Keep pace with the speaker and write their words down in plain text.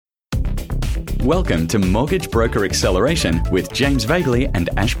Welcome to Mortgage Broker Acceleration with James Vagley and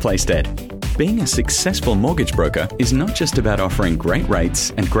Ash Playstead. Being a successful mortgage broker is not just about offering great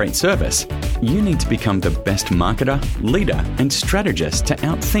rates and great service. You need to become the best marketer, leader, and strategist to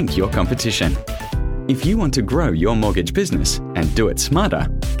outthink your competition. If you want to grow your mortgage business and do it smarter,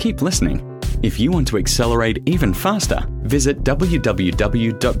 keep listening. If you want to accelerate even faster, visit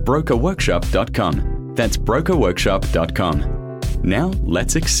www.brokerworkshop.com. That's brokerworkshop.com. Now,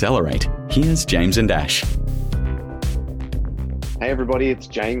 let's accelerate. Here's James and Ash. Hey everybody, it's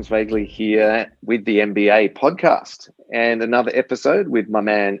James Vagley here with the MBA podcast and another episode with my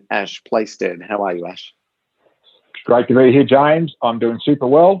man Ash Playstead. How are you, Ash? Great to be here, James. I'm doing super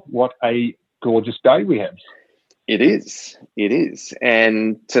well. What a gorgeous day we have. It is.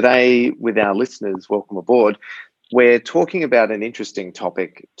 And today with our listeners, welcome aboard, we're talking about an interesting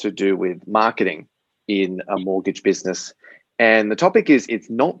topic to do with marketing in a mortgage business. And the topic is,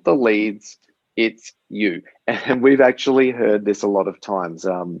 it's not the leads, it's you. And we've actually heard this a lot of times.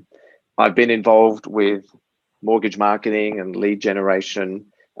 I've been involved with mortgage marketing and lead generation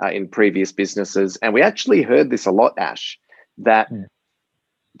in previous businesses. And we actually heard this a lot, Ash, that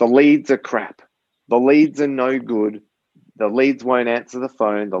the leads are crap. The leads are no good. The leads won't answer the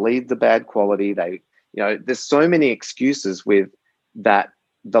phone. The leads are bad quality. There's so many excuses with that.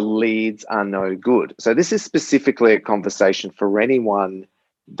 The leads are no good. So this is specifically a conversation for anyone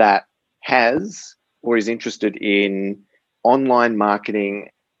that has or is interested in online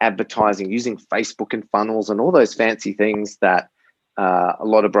marketing, advertising, using Facebook and funnels and all those fancy things that a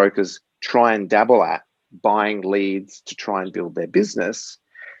lot of brokers try and dabble at, buying leads to try and build their business.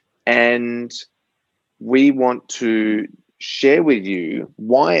 And we want to share with you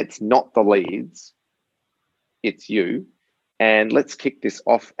why it's not the leads, it's you. And let's kick this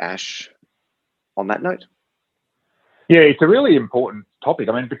off, Ash, on that note. Yeah, it's a really important topic.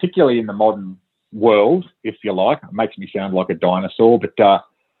 I mean, particularly in the modern world, if you like. It makes me sound like a dinosaur, but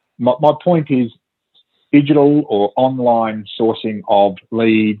my point is digital or online sourcing of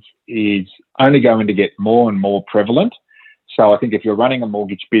leads is only going to get more and more prevalent. So I think if you're running a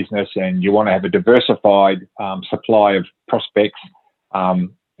mortgage business and you want to have a diversified supply of prospects,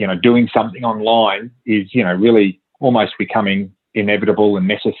 doing something online is, really almost becoming inevitable and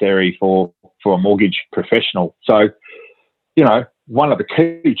necessary for a mortgage professional. So, one of the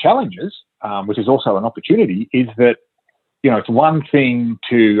key challenges, which is also an opportunity, is that, it's one thing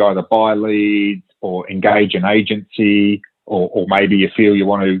to either buy leads or engage an agency, or maybe you feel you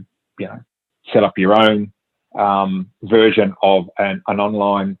want to, set up your own version of an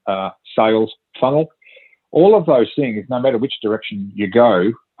online sales funnel. All of those things, no matter which direction you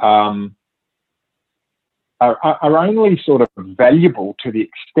go, are only sort of valuable to the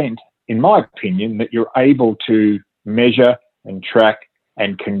extent, in my opinion, that you're able to measure and track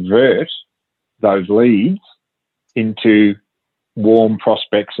and convert those leads into warm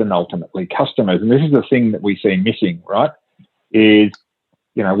prospects and ultimately customers. And this is the thing that we see missing, right? Is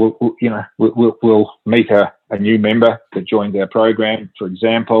we'll meet a new member that joins our program, for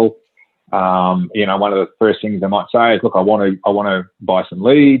example. One of the first things they might say is, look, I want to buy some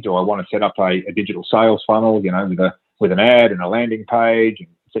leads, or I want to set up a digital sales funnel, with an ad and a landing page, et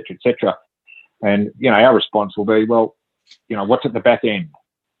cetera, et cetera. And, our response will be, well, what's at the back end?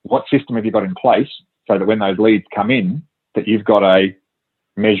 What system have you got in place so that when those leads come in, that you've got a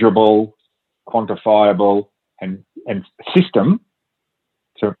measurable, quantifiable and system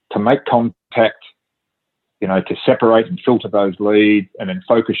to make contact, to separate and filter those leads and then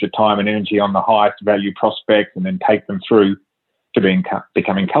focus your time and energy on the highest value prospects and then take them through to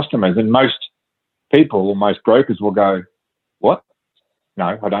becoming customers. And most people or most brokers will go, what?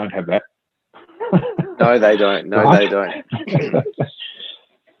 No, I don't have that. No, they don't. No, they don't.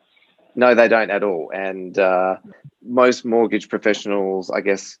 No, they don't at all. And most mortgage professionals, I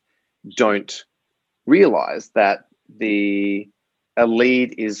guess, don't realize that a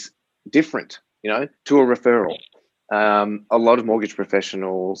lead is different, to a referral. A lot of mortgage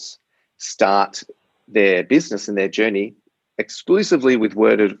professionals start their business and their journey exclusively with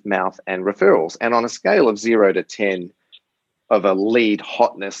word of mouth and referrals. And on a scale of 0 to 10 of a lead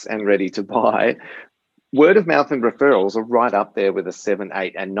hotness and ready to buy, word of mouth and referrals are right up there with a 7,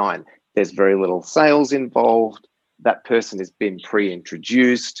 8, and 9. There's very little sales involved. That person has been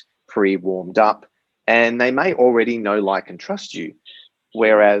pre-introduced, pre-warmed up, and they may already know, like, and trust you.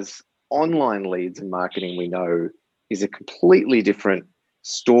 Whereas online leads and marketing, we know, is a completely different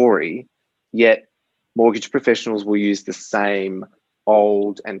story, yet mortgage professionals will use the same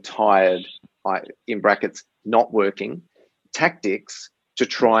old and tired, in brackets, not working tactics to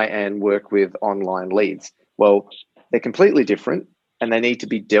try and work with online leads. Well, they're completely different and they need to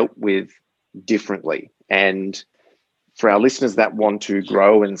be dealt with differently. And for our listeners that want to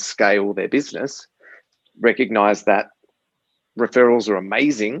grow and scale their business, recognize that referrals are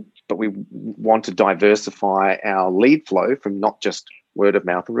amazing, but we want to diversify our lead flow from not just word of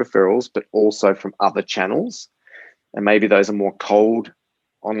mouth and referrals, but also from other channels. And maybe those are more cold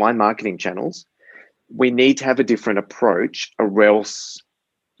online marketing channels. We need to have a different approach, or else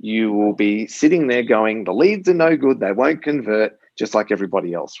you will be sitting there going, the leads are no good, they won't convert, just like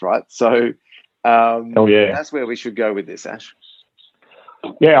everybody else, right? So that's where we should go with this, Ash.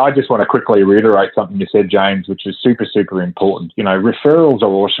 Yeah, I just want to quickly reiterate something you said, James, which is super, super important. You know, referrals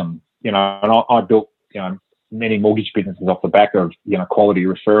are awesome. You know, and I built, many mortgage businesses off the back of, quality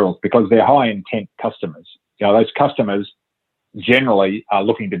referrals, because they're high intent customers. You know, those customers generally are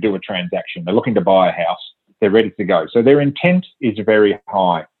looking to do a transaction. They're looking to buy a house. They're ready to go. So their intent is very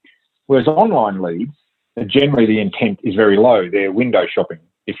high. Whereas online leads, generally the intent is very low. They're window shopping,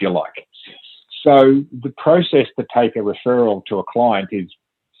 if you like. So the process to take a referral to a client is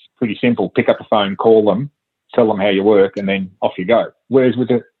pretty simple. Pick up the phone, call them, tell them how you work, and then off you go. Whereas with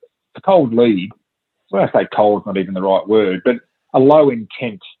a cold lead, when I say cold is not even the right word, but a low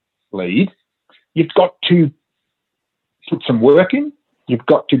intent lead, you've got to put some work in. You've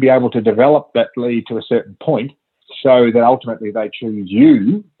got to be able to develop that lead to a certain point so that ultimately they choose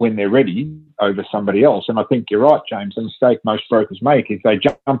you when they're ready over somebody else. And I think you're right, James. The mistake most brokers make is they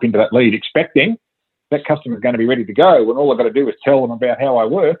jump into that lead expecting that customer's going to be ready to go, when all I've got to do is tell them about how I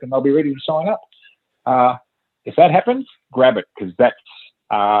work and they'll be ready to sign up. If that happens, grab it, because that's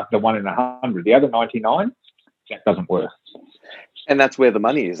the 1 in 100. The other 99, that doesn't work. And that's where the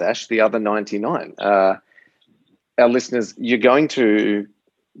money is, Ash, the other 99. Our listeners, you're going to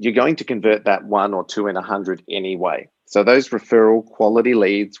convert that 1 or 2 in 100 anyway. So those referral quality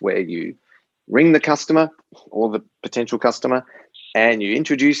leads where you ring the customer or the potential customer and you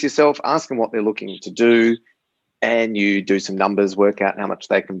introduce yourself, ask them what they're looking to do, and you do some numbers, work out how much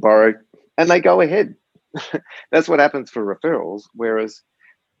they can borrow, and they go ahead. That's what happens for referrals. Whereas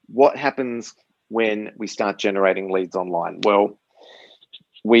what happens when we start generating leads online? Well,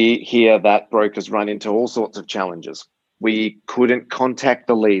 we hear that brokers run into all sorts of challenges. We couldn't contact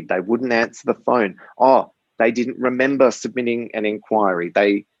the lead. They wouldn't answer the phone. Oh, they didn't remember submitting an inquiry.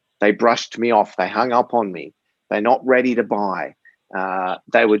 They brushed me off. They hung up on me. They're not ready to buy.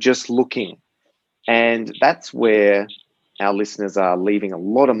 They were just looking. And that's where our listeners are leaving a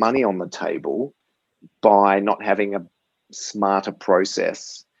lot of money on the table by not having a smarter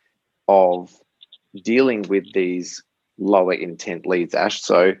process of dealing with these lower intent leads, Ash.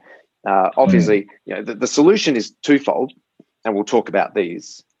 So obviously, the solution is twofold, and we'll talk about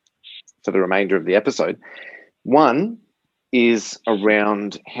these for the remainder of the episode. One is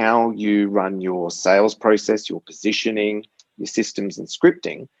around how you run your sales process, your positioning, your systems and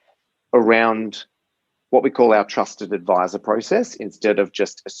scripting around what we call our trusted advisor process, instead of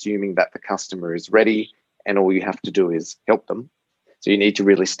just assuming that the customer is ready and all you have to do is help them. So you need to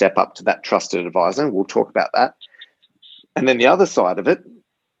really step up to that trusted advisor, and we'll talk about that. And then the other side of it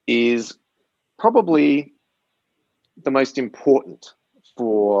is probably the most important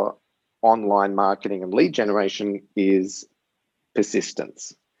for online marketing and lead generation is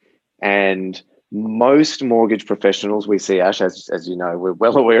persistence. And most mortgage professionals we see, Ash, as you know, we're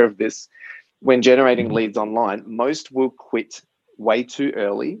well aware of this, when generating leads online, most will quit way too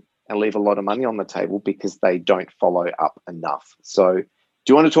early and leave a lot of money on the table because they don't follow up enough. So do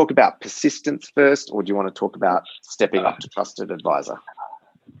you want to talk about persistence first, or do you want to talk about stepping up to trusted advisor?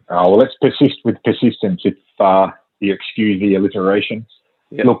 Well, let's persist with persistence, if you excuse the alliteration.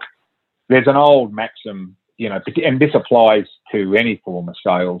 Yep. Look, there's an old maxim, and this applies to any form of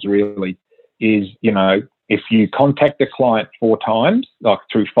sales really, is, if you contact a client 4 times, like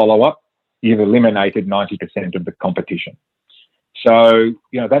through follow-up, you've eliminated 90% of the competition. So,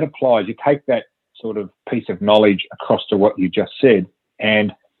 that applies. You take that sort of piece of knowledge across to what you just said,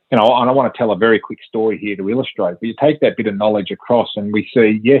 and and I want to tell a very quick story here to illustrate, but you take that bit of knowledge across and we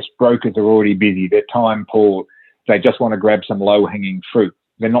see, yes, brokers are already busy, they're time poor, they just want to grab some low-hanging fruit.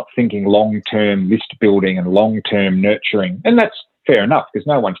 They're not thinking long-term list building and long-term nurturing, and that's fair enough because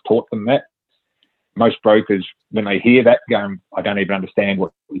no one's taught them that. Most brokers, when they hear that, go, I don't even understand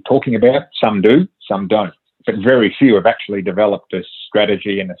what you're talking about. Some do, some don't. But very few have actually developed a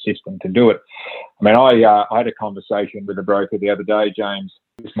strategy and a system to do it. I mean, I had a conversation with a broker the other day, James.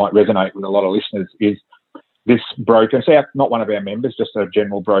 This might resonate with a lot of listeners. Is this broker, so not one of our members, just a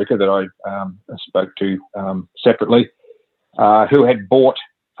general broker that I spoke to separately, who had bought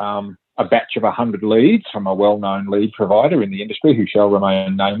a batch of 100 leads from a well-known lead provider in the industry who shall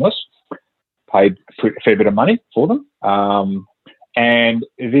remain nameless, paid a fair bit of money for them. And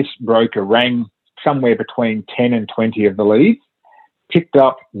this broker rang somewhere between 10 and 20 of the leads, picked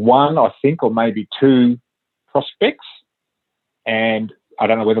up one, I think, or maybe two prospects. And I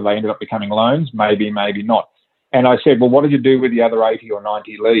don't know whether they ended up becoming loans, maybe not. And I said, well, what did you do with the other 80 or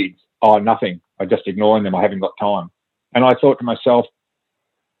 90 leads? Oh, nothing. I just ignoring them. I haven't got time. And I thought to myself,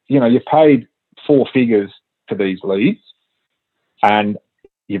 you paid four figures for these leads and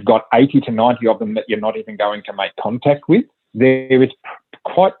you've got 80 to 90 of them that you're not even going to make contact with. There is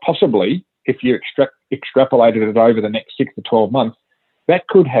quite possibly, if you extrapolated it over the next 6 to 12 months, that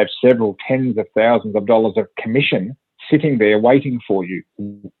could have several tens of thousands of dollars of commission sitting there waiting for you.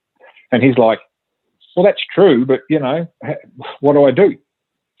 And he's like, well, that's true, but, what do I do?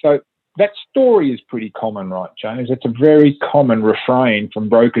 So that story is pretty common, right, James? It's a very common refrain from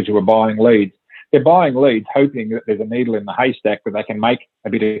brokers who are buying leads. They're buying leads hoping that there's a needle in the haystack that they can make a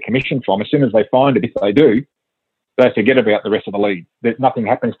bit of commission from. As soon as they find it, if they do, they forget about the rest of the lead. Nothing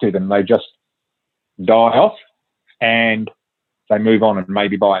happens to them. They just die off and they move on and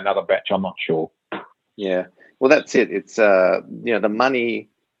maybe buy another batch. I'm not sure. Yeah. Well, that's it. It's, the money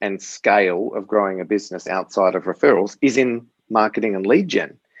and scale of growing a business outside of referrals is in marketing and lead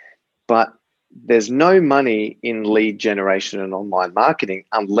gen. But there's no money in lead generation and online marketing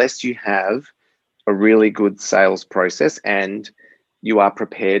unless you have a really good sales process and you are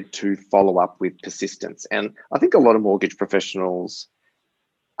prepared to follow up with persistence. And I think a lot of mortgage professionals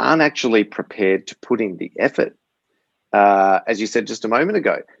aren't actually prepared to put in the effort. As you said just a moment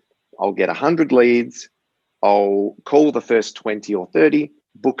ago, I'll get 100 leads, I'll call the first 20 or 30,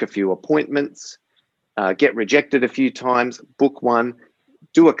 book a few appointments, get rejected a few times, book one,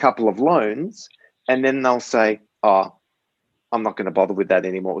 do a couple of loans, and then they'll say, oh, I'm not going to bother with that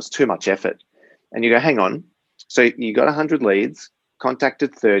anymore. It was too much effort. And you go, hang on. So you got 100 leads,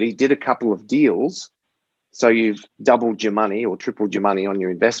 contacted 30, did a couple of deals. So you've doubled your money or tripled your money on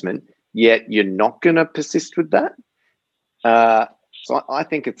your investment, yet you're not going to persist with that. So I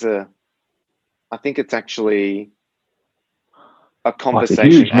think it's actually a conversation,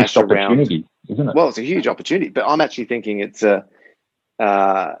 it's a huge missed opportunity, isn't it? Well, it's a huge opportunity, but I'm actually thinking it's a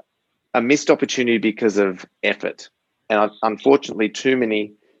missed opportunity because of effort. And unfortunately, too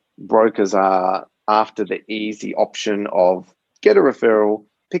many brokers are after the easy option of get a referral,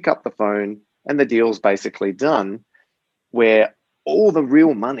 pick up the phone, and the deal's basically done, where all the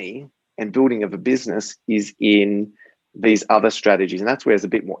real money and building of a business is in these other strategies. And that's where there's a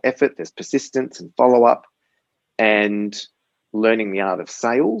bit more effort, there's persistence and follow-up and learning the art of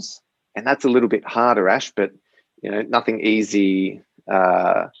sales. And that's a little bit harder, Ash, but nothing easy.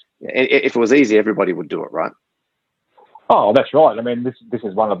 If it was easy, everybody would do it, right? Oh, that's right. I mean, this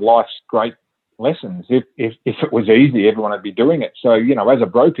is one of life's great lessons. If it was easy, everyone would be doing it. So, as a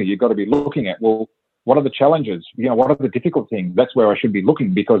broker, you've got to be looking at, well, what are the challenges? What are the difficult things? That's where I should be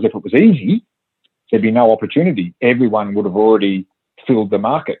looking, because if it was easy, there'd be no opportunity. Everyone would have already filled the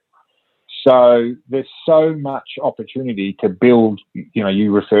market. So there's so much opportunity to build.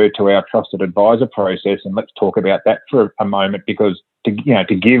 You referred to our trusted advisor process, and let's talk about that for a moment, because to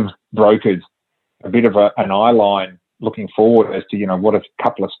give brokers a bit of an eye line looking forward as to what a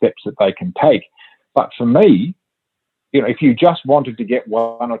couple of steps that they can take. But for me, if you just wanted to get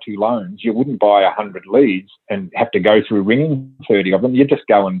one or two loans, you wouldn't buy 100 leads and have to go through ringing 30 of them. You'd just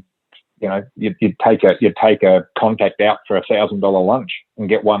go and you'd take a contact out for $1,000 lunch and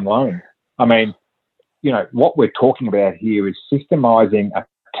get one loan. I mean, what we're talking about here is systemizing a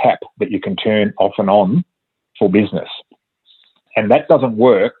tap that you can turn off and on for business. And that doesn't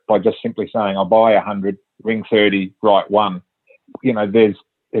work by just simply saying, I'll buy 100, ring 30, write one. There's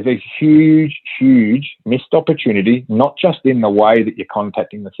a huge missed opportunity, not just in the way that you're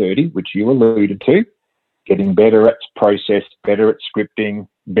contacting the 30, which you alluded to, getting better at process, better at scripting,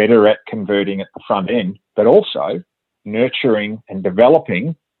 better at converting at the front end, but also nurturing and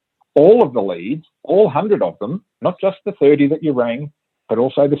developing all of the leads, all 100 of them, not just the 30 that you rang, but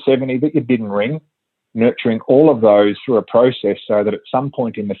also the 70 that you didn't ring, nurturing all of those through a process so that at some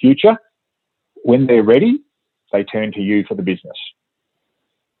point in the future, when they're ready, they turn to you for the business.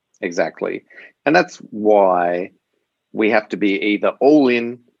 Exactly. And that's why we have to be either all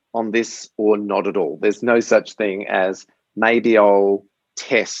in on this or not at all. There's no such thing as maybe I'll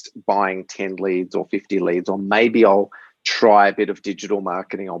test buying 10 leads or 50 leads, or maybe I'll try a bit of digital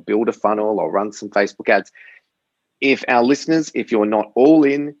marketing. I'll build a funnel. I'll run some Facebook ads. If our listeners, if you're not all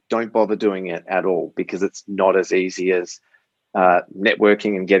in, don't bother doing it at all, because it's not as easy as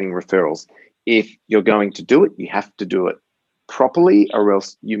networking and getting referrals. If you're going to do it, you have to do it properly, or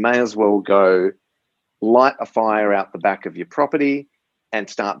else you may as well go light a fire out the back of your property and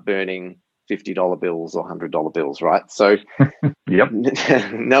start burning $50 bills or $100 bills, right? So Yep.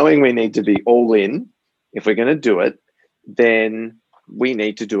 knowing we need to be all in, if we're going to do it, then we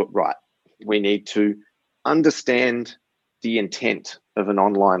need to do it right. We need to understand the intent of an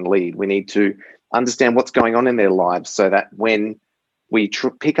online lead. We need to understand what's going on in their lives so that when we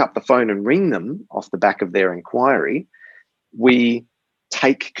pick up the phone and ring them off the back of their inquiry, we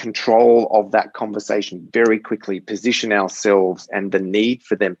take control of that conversation very quickly, position ourselves and the need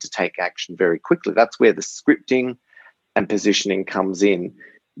for them to take action very quickly. That's where the scripting and positioning comes in.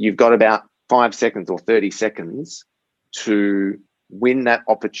 You've got about 5 seconds or 30 seconds to win that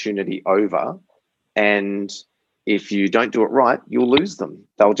opportunity over. And if you don't do it right, you'll lose them.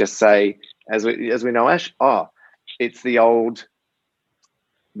 They'll just say, as we know, Ash, it's the old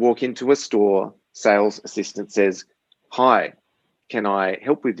walk into a store, sales assistant says, "Hi, can I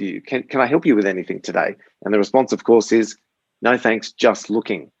help with you? Can I help you with anything today?" And the response, of course, is, "No, thanks, just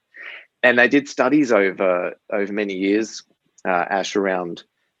looking." And they did studies over many years, Ash, around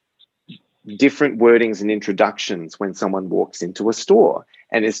different wordings and introductions when someone walks into a store.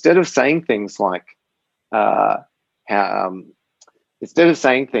 And instead of saying things like,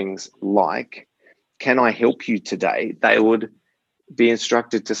 "Can I help you today?" they would be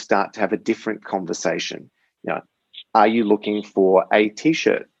instructed to start to have a different conversation. Are you looking for a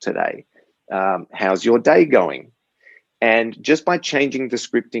t-shirt today? How's your day going? And just by changing the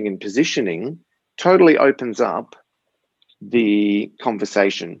scripting and positioning, totally opens up the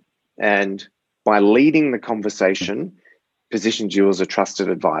conversation. And by leading the conversation, positions you as a trusted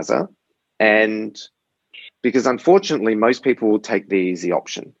advisor. And because unfortunately, most people will take the easy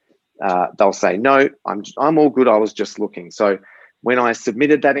option. They'll say, "No, I'm all good. I was just looking." So when I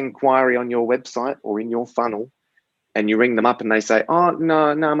submitted that inquiry on your website or in your funnel, and you ring them up and they say, "Oh, no,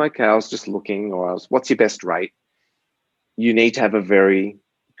 I'm okay. I was just looking," or "What's your best rate?" You need to have a very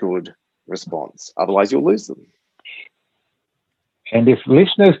good response. Otherwise, you'll lose them. And if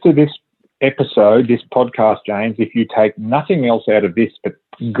listeners to this episode, this podcast, James, if you take nothing else out of this but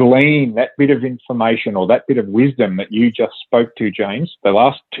glean that bit of information or that bit of wisdom that you just spoke to, James, the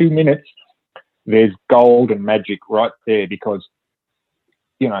last 2 minutes, there's gold and magic right there, because,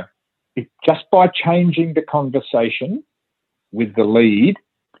 just by changing the conversation with the lead,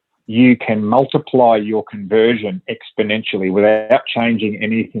 you can multiply your conversion exponentially without changing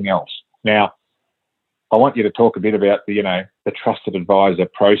anything else. Now, I want you to talk a bit about the trusted advisor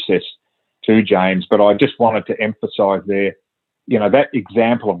process too, James, but I just wanted to emphasize there, that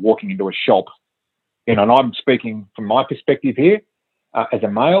example of walking into a shop, and I'm speaking from my perspective here as a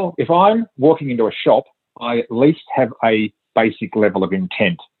male. If I'm walking into a shop, I at least have a basic level of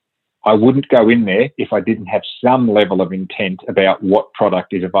intent. I wouldn't go in there if I didn't have some level of intent about what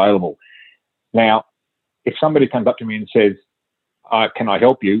product is available. Now, if somebody comes up to me and says, "Can I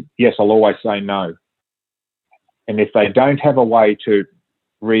help you?" Yes, I'll always say no. And if they don't have a way to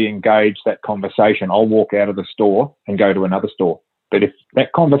re-engage that conversation, I'll walk out of the store and go to another store. But if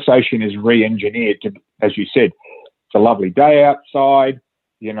that conversation is re-engineered to, as you said, it's a lovely day outside,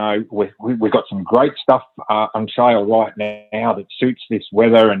 we've got some great stuff on sale right now that suits this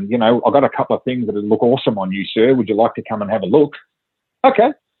weather, and I've got a couple of things that look awesome on you, sir. Would you like to come and have a look?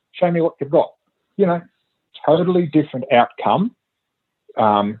 Okay, show me what you've got. Totally different outcome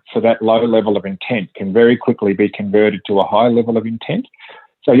for that low level of intent can very quickly be converted to a high level of intent.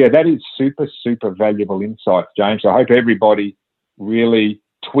 So yeah, that is super, super valuable insight, James. I hope everybody really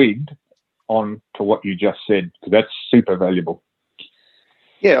twigged on to what you just said, because that's super valuable.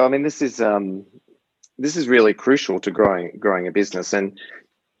 Yeah, I mean, this is really crucial to growing a business, and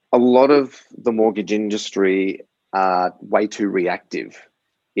a lot of the mortgage industry are way too reactive.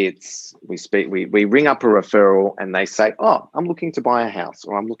 We ring up a referral and they say, "Oh, I'm looking to buy a house,"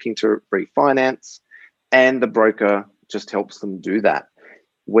 or "I'm looking to refinance," and the broker just helps them do that.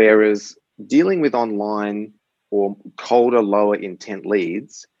 Whereas dealing with online or colder, lower intent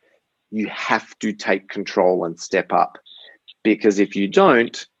leads, you have to take control and step up. Because if you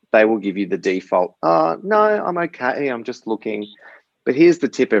don't, they will give you the default, "No, I'm okay, I'm just looking." But here's the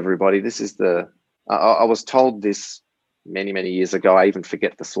tip, everybody. This is I was told this many, many years ago. I even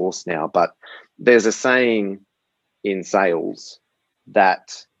forget the source now, but there's a saying in sales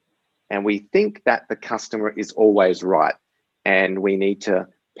and we think that the customer is always right, and we need to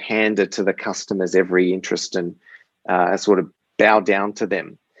pander to the customer's every interest and sort of bow down to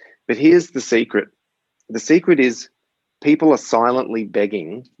them. But here's the secret. The secret is people are silently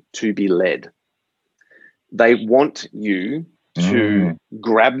begging to be led. They want you to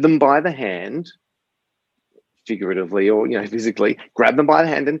grab them by the hand, figuratively or physically, grab them by the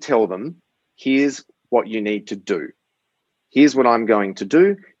hand and tell them, "Here's what you need to do. Here's what I'm going to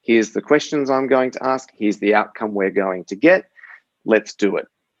do. Here's the questions I'm going to ask. Here's the outcome we're going to get. Let's do it.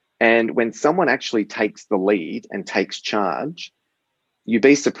 And when someone actually takes the lead and takes charge, you'd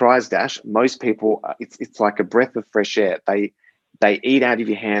be surprised, Ash. Most people, it's like a breath of fresh air. They eat out of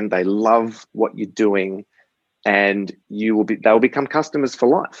your hand. They love what you're doing, and they'll become customers for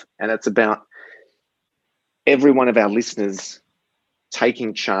life. And it's about every one of our listeners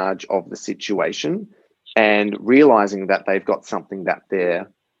taking charge of the situation and realizing that they've got something that their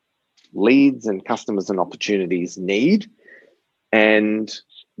leads and customers and opportunities need, and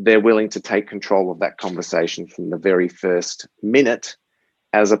they're willing to take control of that conversation from the very first minute,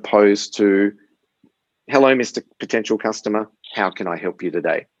 as opposed to, hello, Mr. Potential Customer, how can I help you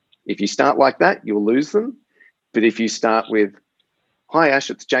today? If you start like that, you'll lose them. But if you start with, hi, Ash,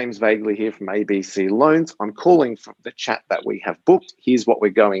 it's James Vagley here from ABC Loans. I'm calling from the chat that we have booked. Here's what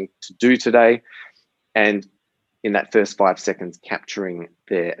we're going to do today. And in that first 5 seconds, capturing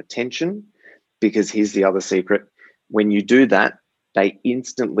their attention, because here's the other secret. When you do that, they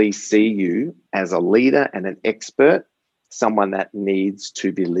instantly see you as a leader and an expert, someone that needs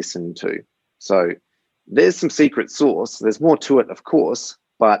to be listened to. So there's some secret sauce. There's more to it, of course,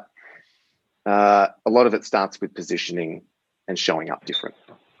 but a lot of it starts with positioning and showing up different.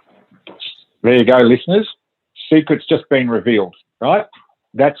 There you go, listeners. Secret's just been revealed, right?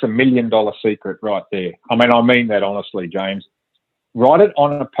 That's $1 million secret right there. I mean that honestly, James. Write it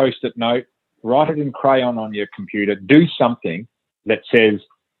on a Post-it note, write it in crayon on your computer, do something that says,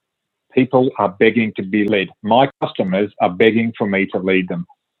 people are begging to be led. My customers are begging for me to lead them.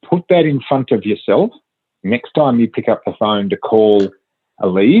 Put that in front of yourself. Next time you pick up the phone to call a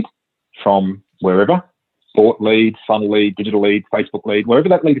lead from wherever, bought lead, funnel lead, digital lead, Facebook lead, wherever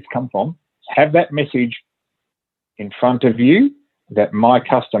that lead has come from, have that message in front of you that my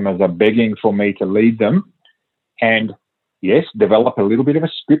customers are begging for me to lead them. And yes, develop a little bit of a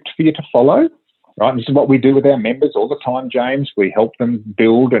script for you to follow. Right, and this is what we do with our members all the time, James. We help them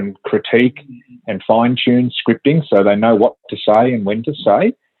build and critique and fine-tune scripting so they know what to say and when to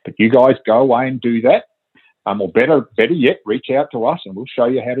say. But you guys go away and do that. Or better yet, reach out to us and we'll show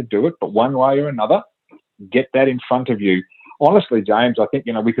you how to do it. But one way or another, get that in front of you. Honestly, James, I think,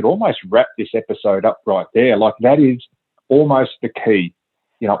 we could almost wrap this episode up right there. Like, that is almost the key.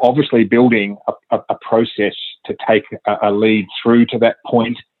 Obviously building a process to take a lead through to that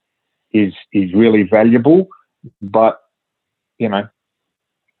point is really valuable, but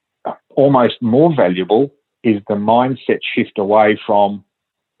almost more valuable is the mindset shift away from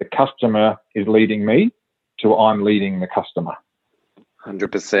the customer is leading me to I'm leading the customer.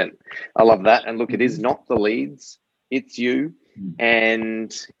 100%. I love that. And look, it is not the leads, it's you,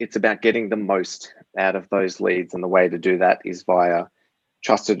 and it's about getting the most out of those leads. And the way to do that is via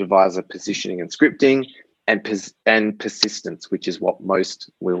trusted advisor positioning and scripting, and persistence, which is what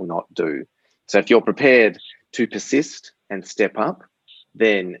most will not do. So if you're prepared to persist and step up,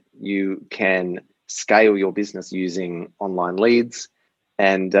 then you can scale your business using online leads.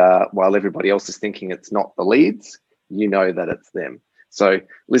 And while everybody else is thinking it's not the leads, you know that it's them. So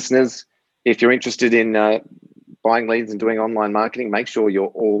listeners, if you're interested in buying leads and doing online marketing, make sure you're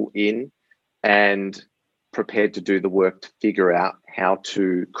all in and prepared to do the work to figure out how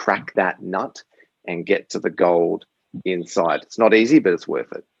to crack that nut and get to the gold inside. It's not easy, but it's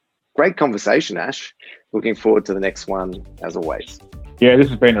worth it. Great conversation, Ash. Looking forward to the next one, as always. Yeah, this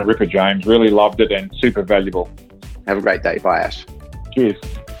has been a ripper, James. Really loved it and super valuable. Have a great day. Bye, Ash. Cheers.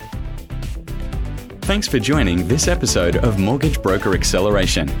 Thanks for joining this episode of Mortgage Broker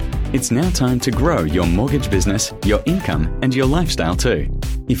Acceleration. It's now time to grow your mortgage business, your income, and your lifestyle too.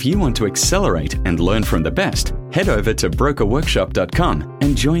 If you want to accelerate and learn from the best, head over to brokerworkshop.com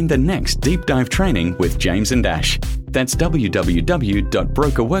and join the next deep dive training with James and Ash. That's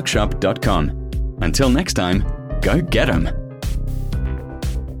www.brokerworkshop.com. Until next time, go get 'em.